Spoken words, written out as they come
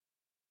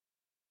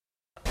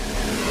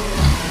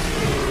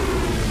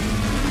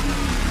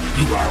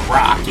are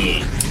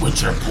rocking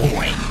with your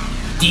boy,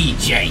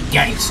 DJ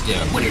Gangsta,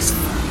 with his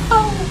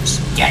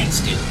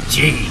Gangsta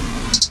G.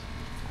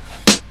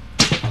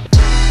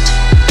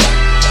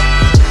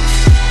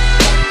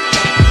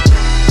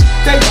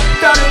 They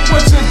thought it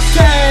was a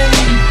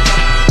game,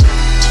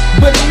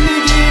 but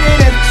nigga, it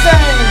ain't a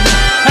thing.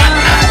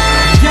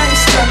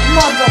 Gangsta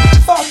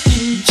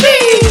motherfucking G.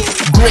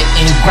 Grit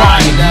and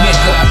grind,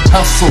 nigga,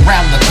 hustle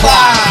around the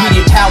clock.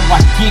 Get it how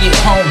I get it,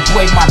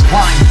 homeboy, my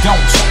grind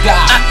don't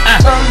stop.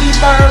 Early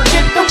bird,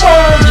 get the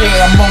word.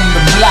 Yeah, I'm on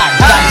the block,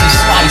 dice and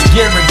slice,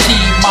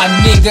 guaranteed, my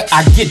nigga,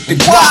 I get the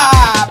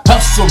guap.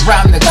 Hustle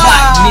around the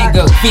clock,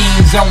 nigga,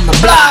 fiends on the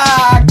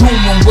block.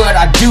 Doing what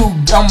I do,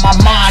 on my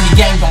mind, the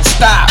game don't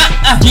stop.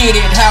 Get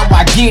it how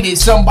I get it,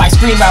 somebody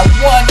scream out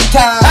one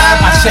time.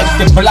 I shake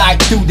the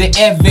block through the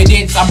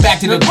evidence, I'm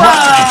back to the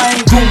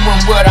grind.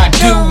 Doing what I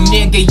do,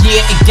 nigga,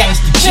 yeah, it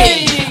gangsta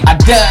shit. I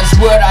does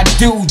what I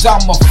do,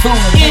 I'm a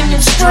fool in the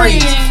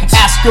streets.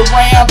 Ask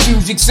around,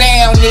 music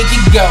sound, nigga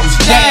goes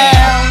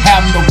down.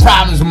 Have no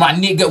problems, my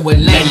nigga would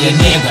lay a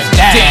nigga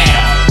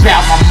down.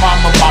 About my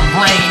mama, my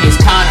brain is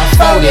kinda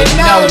folded,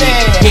 noted.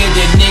 Hit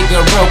a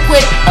nigga real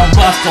quick and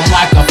bust him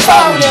like a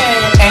 40.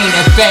 Ain't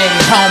a thing,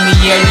 homie,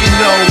 yeah, you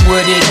know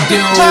what it do.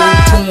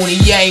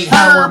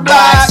 2800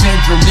 block,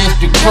 Central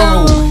District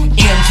crew,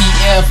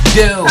 MTF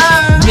do.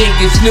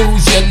 Niggas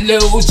lose, you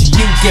lose,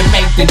 you can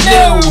make the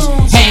news.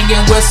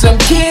 Hanging with some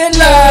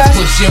killers,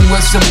 pushing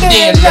with some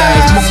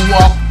dealers.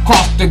 Moonwalk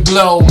across the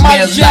globe,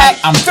 man, like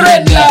I'm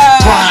Thriller.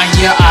 Grind,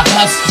 yeah, I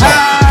hustle,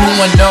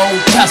 doing no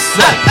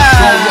tussle.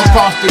 Go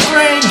across the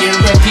grain,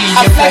 guarantee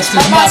your flex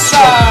is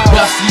muscle.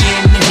 Busty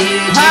in the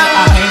head,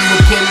 yeah, I hang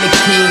with killer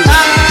kids.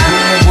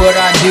 Doing what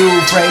I do,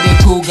 Freddy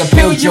Cougar,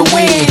 build your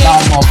wig.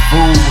 I'm a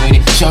fool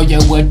with it, show you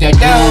what to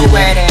do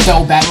with it.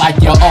 Throw back like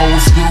your old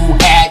school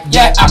hat,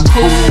 yeah, I'm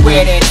cool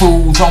with it.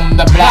 Fools on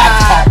the block,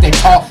 talk they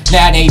talk,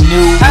 now they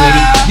new with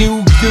it.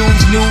 New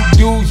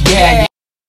dudes, yeah.